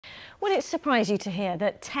Would it surprise you to hear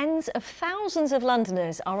that tens of thousands of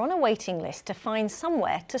Londoners are on a waiting list to find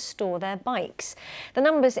somewhere to store their bikes? The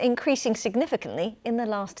numbers increasing significantly in the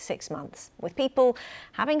last 6 months, with people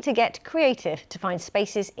having to get creative to find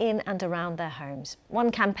spaces in and around their homes. One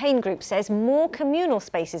campaign group says more communal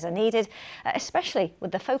spaces are needed, especially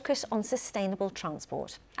with the focus on sustainable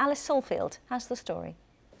transport. Alice Solfield has the story.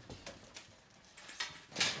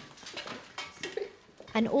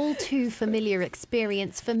 An all too familiar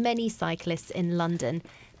experience for many cyclists in London.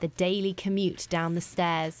 The daily commute down the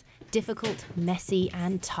stairs. Difficult, messy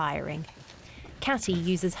and tiring. Catty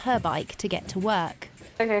uses her bike to get to work.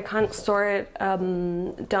 I can't store it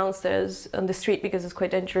downstairs on the street because it's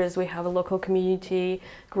quite dangerous. We have a local community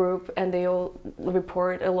group and they all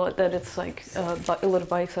report a lot that it's like a lot of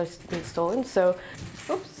bikes are being stolen. So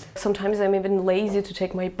sometimes I'm even lazy to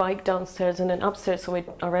take my bike downstairs and then upstairs, so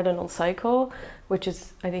I rather not cycle, which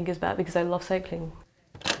I think is bad because I love cycling.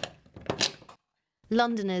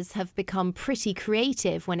 Londoners have become pretty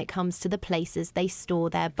creative when it comes to the places they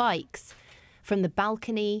store their bikes. From the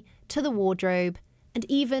balcony to the wardrobe and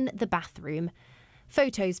even the bathroom.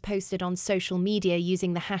 Photos posted on social media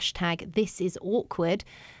using the hashtag #ThisIsAwkward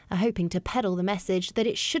are hoping to peddle the message that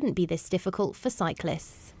it shouldn't be this difficult for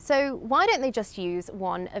cyclists. So why don't they just use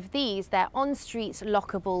one of these? They're on-street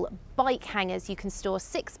lockable bike hangers. You can store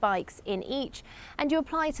 6 bikes in each and you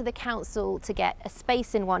apply to the council to get a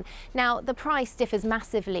space in one. Now, the price differs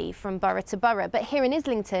massively from borough to borough, but here in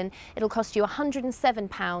Islington, it'll cost you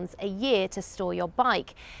 £107 a year to store your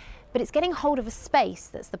bike. But it's getting hold of a space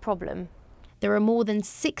that's the problem. There are more than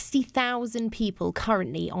 60,000 people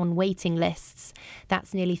currently on waiting lists.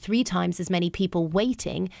 That's nearly 3 times as many people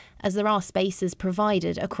waiting as there are spaces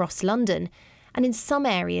provided across London. And in some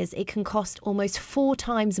areas, it can cost almost 4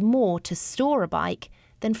 times more to store a bike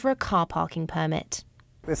than for a car parking permit.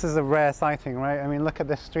 This is a rare sighting, right? I mean, look at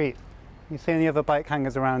this street. You see any other bike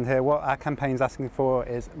hangers around here? What our campaign's asking for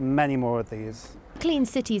is many more of these. Clean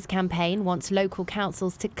Cities campaign wants local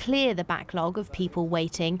councils to clear the backlog of people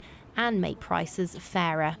waiting and make prices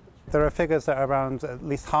fairer. There are figures that around at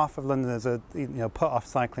least half of Londoners are put off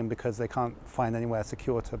cycling because they can't find anywhere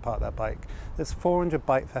secure to park their bike. There's 400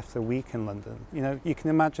 bike thefts a week in London. You can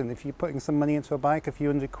imagine if you're putting some money into a bike, a few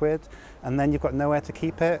 £100, and then you've got nowhere to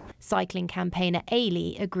keep it. Cycling campaigner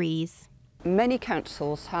Ailey agrees. Many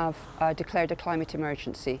councils have declared a climate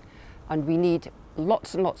emergency, and we need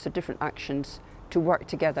lots and lots of different actions to work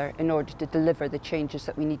together in order to deliver the changes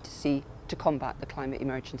that we need to see to combat the climate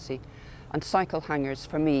emergency. And cycle hangers,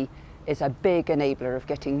 for me, is a big enabler of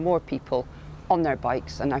getting more people on their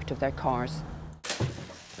bikes and out of their cars.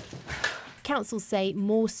 Councils say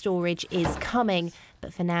more storage is coming,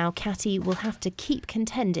 but for now, Catty will have to keep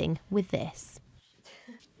contending with this.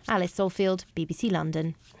 Alice Solfield, BBC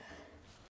London.